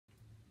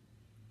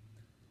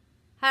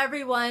Hi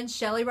everyone,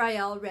 Shelly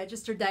Rael,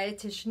 registered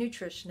dietitian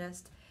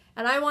nutritionist,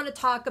 and I want to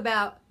talk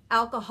about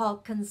alcohol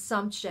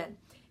consumption.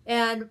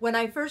 And when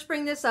I first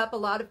bring this up, a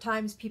lot of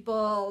times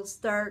people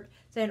start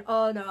saying,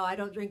 oh no, I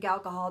don't drink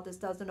alcohol, this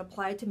doesn't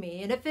apply to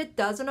me. And if it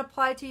doesn't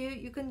apply to you,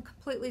 you can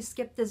completely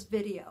skip this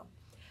video.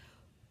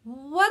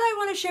 What I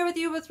want to share with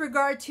you with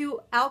regard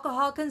to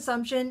alcohol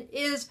consumption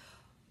is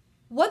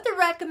what the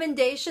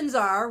recommendations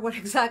are, what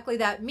exactly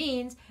that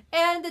means,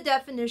 and the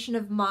definition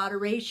of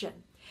moderation.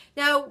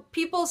 Now,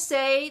 people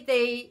say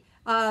they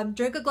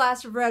drink a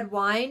glass of red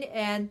wine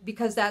and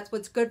because that's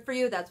what's good for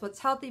you, that's what's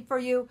healthy for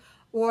you.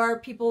 Or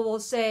people will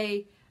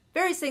say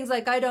various things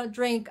like, I don't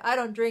drink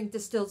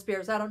distilled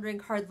spirits, I don't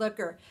drink hard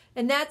liquor.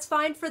 And that's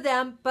fine for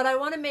them, but I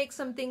want to make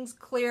some things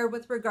clear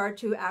with regard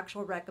to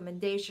actual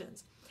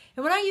recommendations.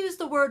 And when I use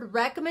the word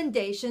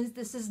recommendations,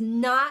 this is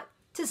not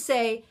to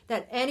say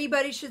that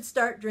anybody should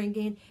start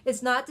drinking.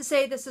 It's not to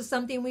say this is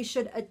something we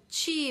should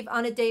achieve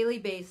on a daily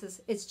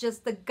basis. It's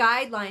just the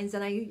guidelines,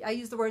 and I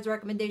use the words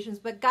recommendations,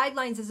 but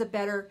guidelines is a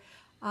better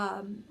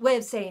way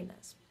of saying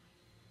this.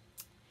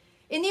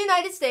 In the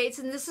United States,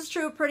 and this is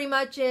true pretty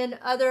much in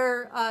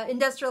other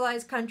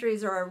industrialized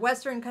countries or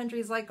Western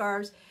countries like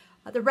ours,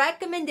 the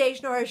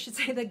recommendation, or I should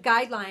say the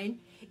guideline,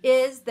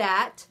 is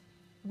that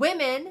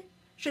women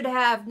should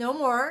have no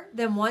more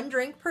than 1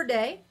 drink per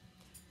day,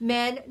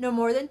 men no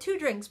more than 2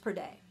 drinks per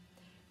day.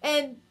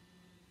 And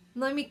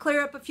let me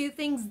clear up a few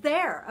things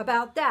there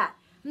about that.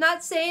 I'm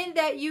not saying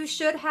that you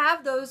should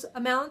have those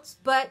amounts,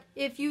 but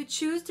if you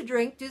choose to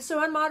drink, do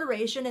so in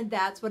moderation, and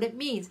that's what it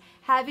means,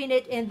 having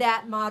it in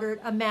that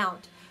moderate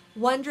amount.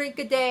 1 drink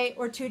a day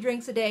or 2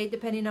 drinks a day,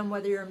 depending on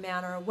whether you're a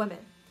man or a woman.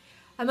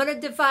 I'm going to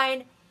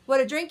define what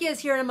a drink is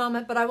here in a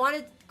moment, but I want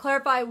to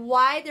clarify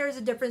why there's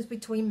a difference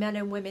between men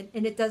and women,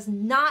 and it does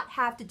not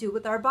have to do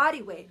with our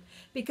body weight.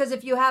 Because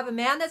if you have a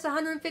man that's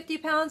 150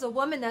 pounds, a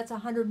woman that's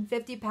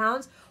 150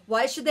 pounds,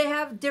 why should they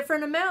have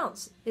different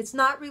amounts? It's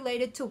not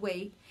related to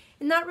weight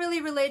and not really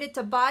related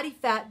to body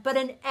fat, but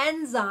an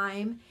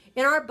enzyme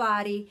in our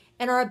body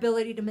and our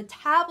ability to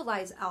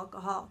metabolize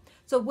alcohol.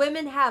 So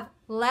women have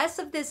less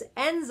of this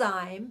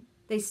enzyme.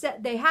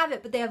 They have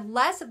it, but they have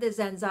less of this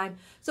enzyme,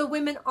 so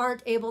women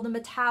aren't able to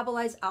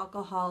metabolize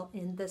alcohol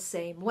in the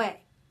same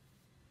way.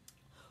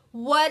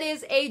 What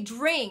is a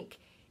drink?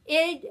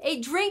 A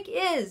drink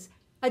is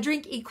a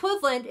drink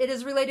equivalent. It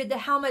is related to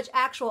how much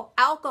actual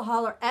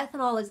alcohol or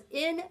ethanol is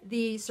in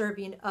the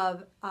serving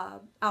of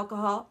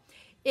alcohol.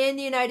 In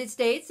the United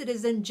States, it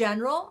is in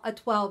general a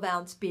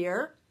 12-ounce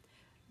beer.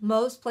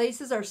 Most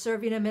places are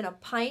serving them in a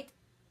pint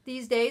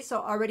these days, so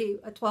already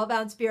a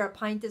 12-ounce beer, a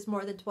pint is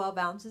more than 12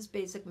 ounces,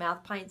 basic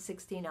math, pint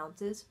 16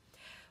 ounces.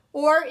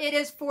 Or it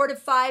is 4 to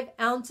 5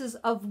 ounces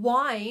of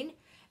wine.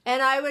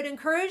 And I would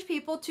encourage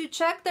people to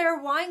check their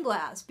wine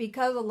glass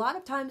because a lot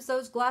of times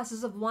those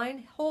glasses of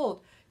wine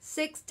hold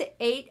 6 to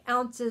 8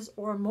 ounces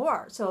or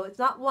more. So it's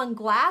not 1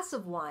 glass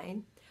of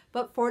wine,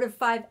 but 4 to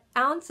 5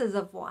 ounces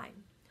of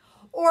wine.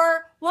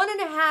 Or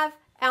 1.5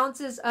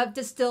 ounces of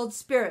distilled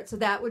spirit. So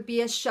that would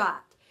be a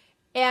shot.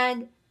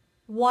 And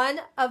one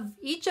of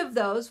each of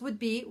those would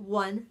be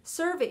 1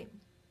 serving.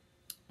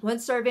 1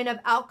 serving of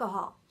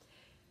alcohol.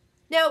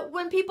 Now,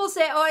 when people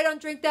say, oh, I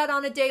don't drink that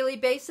on a daily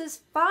basis,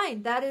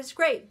 fine, that is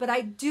great. But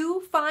I do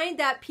find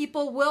that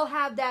people will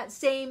have that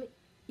same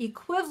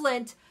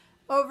equivalent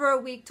over a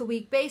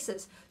week-to-week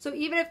basis. So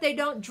even if they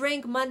don't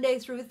drink Monday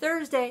through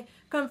Thursday,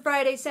 come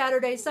Friday,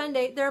 Saturday,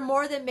 Sunday, they're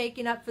more than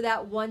making up for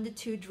that 1 to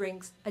 2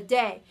 drinks a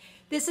day.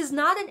 This is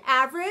not an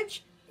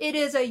average. It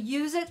is a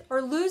use it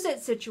or lose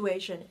it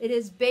situation. It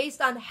is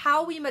based on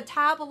how we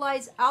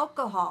metabolize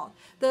alcohol,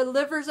 the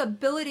liver's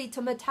ability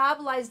to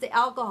metabolize the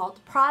alcohol,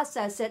 to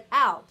process it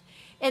out.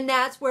 And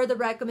that's where the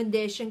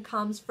recommendation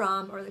comes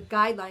from, or the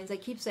guidelines, I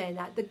keep saying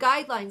that. The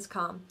guidelines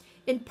come,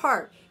 in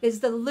part,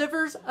 is the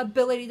liver's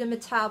ability to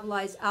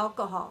metabolize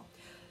alcohol.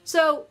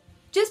 So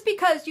just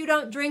because you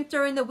don't drink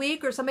during the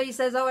week, or somebody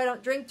says, oh, I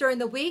don't drink during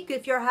the week,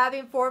 if you're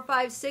having 4,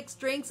 5, 6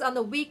 drinks on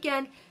the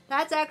weekend,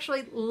 that's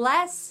actually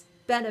less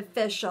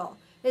beneficial.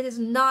 It is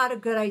not a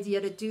good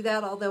idea to do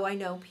that, although I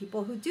know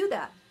people who do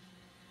that.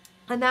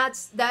 And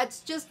that's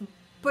just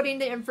putting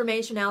the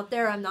information out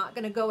there. I'm not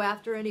going to go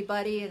after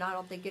anybody, and I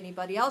don't think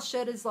anybody else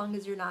should, as long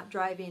as you're not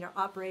driving or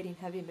operating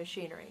heavy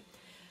machinery.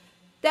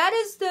 That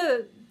is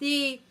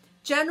the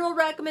general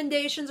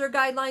recommendations or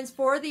guidelines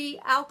for the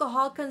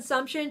alcohol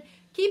consumption.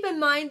 Keep in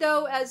mind,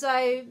 though, as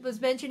I was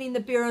mentioning the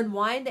beer and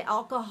wine, the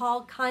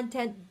alcohol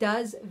content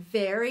does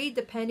vary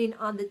depending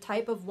on the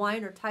type of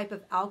wine or type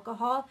of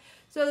alcohol.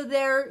 So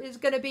there is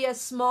going to be a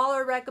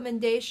smaller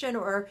recommendation,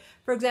 or,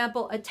 for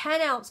example, a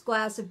 10-ounce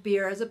glass of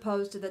beer as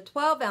opposed to the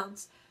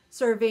 12-ounce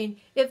serving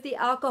if the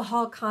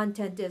alcohol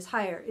content is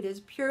higher. It is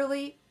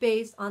purely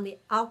based on the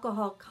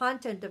alcohol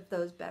content of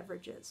those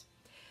beverages.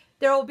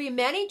 There will be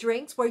many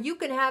drinks where you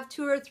can have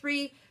 2 or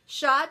 3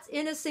 shots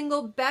in a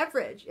single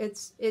beverage.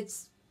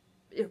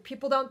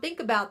 People don't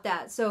think about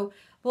that. So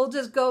we'll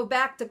just go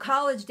back to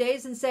college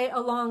days and say a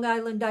Long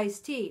Island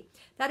iced tea.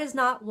 That is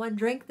not 1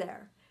 drink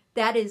there.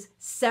 That is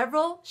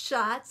several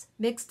shots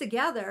mixed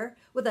together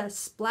with a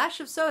splash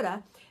of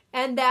soda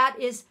and that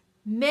is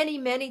many,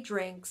 many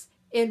drinks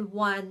in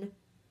one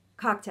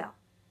cocktail.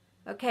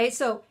 Okay,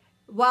 so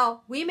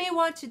while we may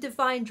want to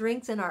define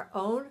drinks in our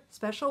own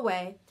special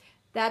way,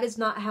 that is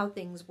not how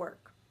things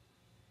work.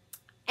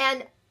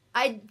 And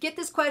I get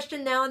this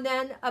question now and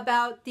then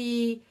about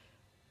the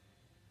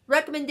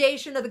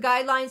recommendation of the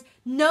guidelines.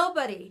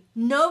 Nobody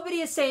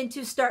is saying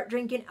to start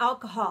drinking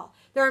alcohol.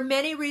 There are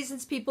many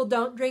reasons people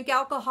don't drink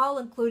alcohol,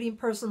 including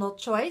personal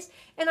choice,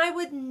 and I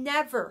would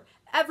never,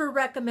 ever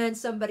recommend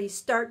somebody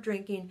start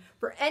drinking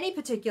for any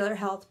particular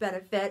health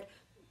benefit.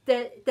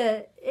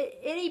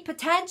 Any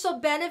potential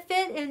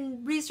benefit,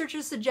 and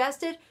researchers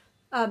suggested,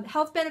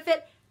 health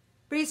benefit,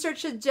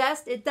 research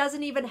suggests it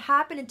doesn't even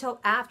happen until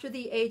after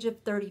the age of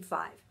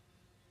 35.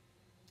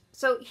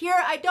 So here,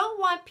 I don't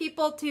want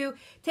people to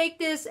take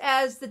this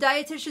as the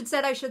dietitian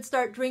said I should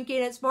start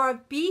drinking. It's more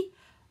of be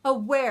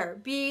aware,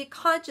 be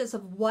conscious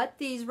of what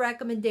these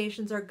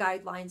recommendations or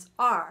guidelines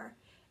are,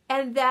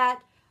 and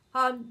that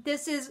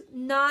this is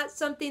not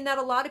something that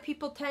a lot of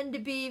people tend to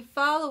be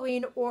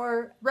following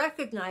or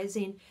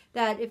recognizing,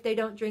 that if they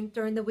don't drink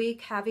during the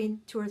week, having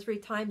 2 or 3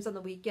 times on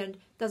the weekend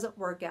doesn't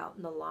work out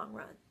in the long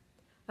run.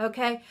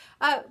 Okay.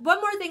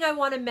 One more thing I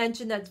want to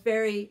mention that's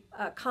very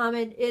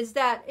common is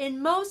that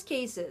in most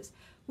cases,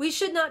 we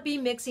should not be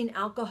mixing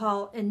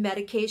alcohol and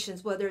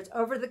medications, whether it's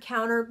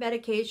over-the-counter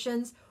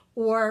medications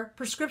or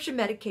prescription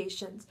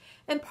medications.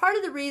 And part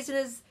of the reason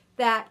is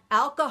that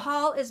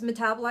alcohol is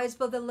metabolized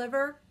by the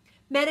liver.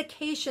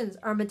 Medications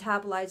are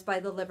metabolized by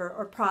the liver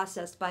or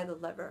processed by the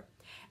liver.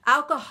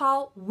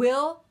 Alcohol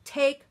will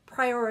take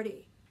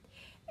priority.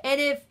 And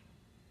if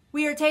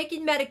we are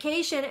taking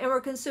medication and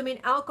we're consuming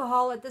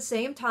alcohol at the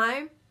same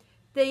time,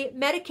 the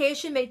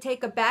medication may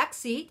take a back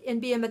seat and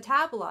be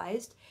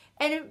metabolized,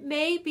 and it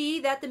may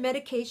be that the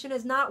medication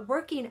is not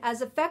working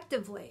as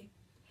effectively.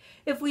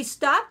 If we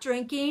stop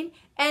drinking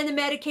and the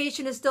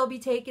medication is still be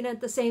taken at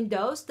the same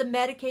dose, the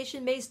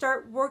medication may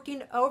start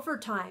working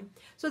overtime.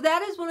 So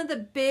that is one of the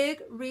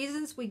big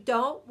reasons we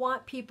don't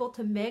want people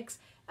to mix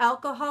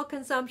alcohol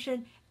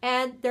consumption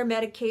and their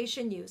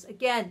medication use.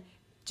 Again,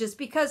 just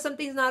because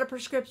something's not a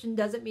prescription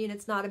doesn't mean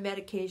it's not a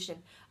medication.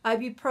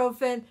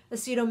 Ibuprofen,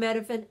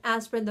 acetaminophen,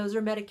 aspirin, those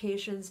are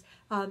medications.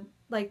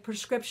 Like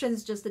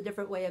prescriptions, just a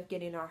different way of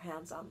getting our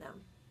hands on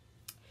them.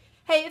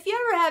 Hey, if you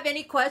ever have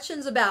any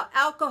questions about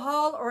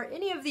alcohol or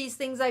any of these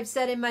things I've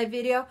said in my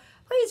video,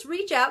 please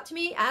reach out to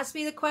me, ask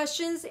me the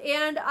questions,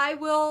 and I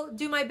will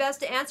do my best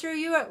to answer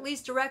you, or at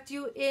least direct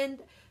you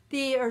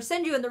or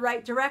send you in the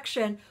right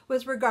direction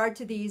with regard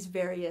to these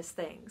various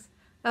things.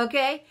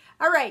 Okay?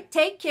 All right.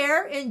 Take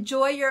care.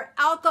 Enjoy your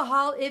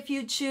alcohol if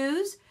you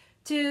choose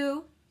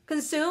to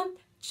consume.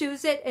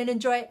 Choose it and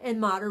enjoy it in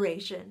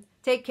moderation.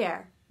 Take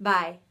care.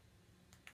 Bye.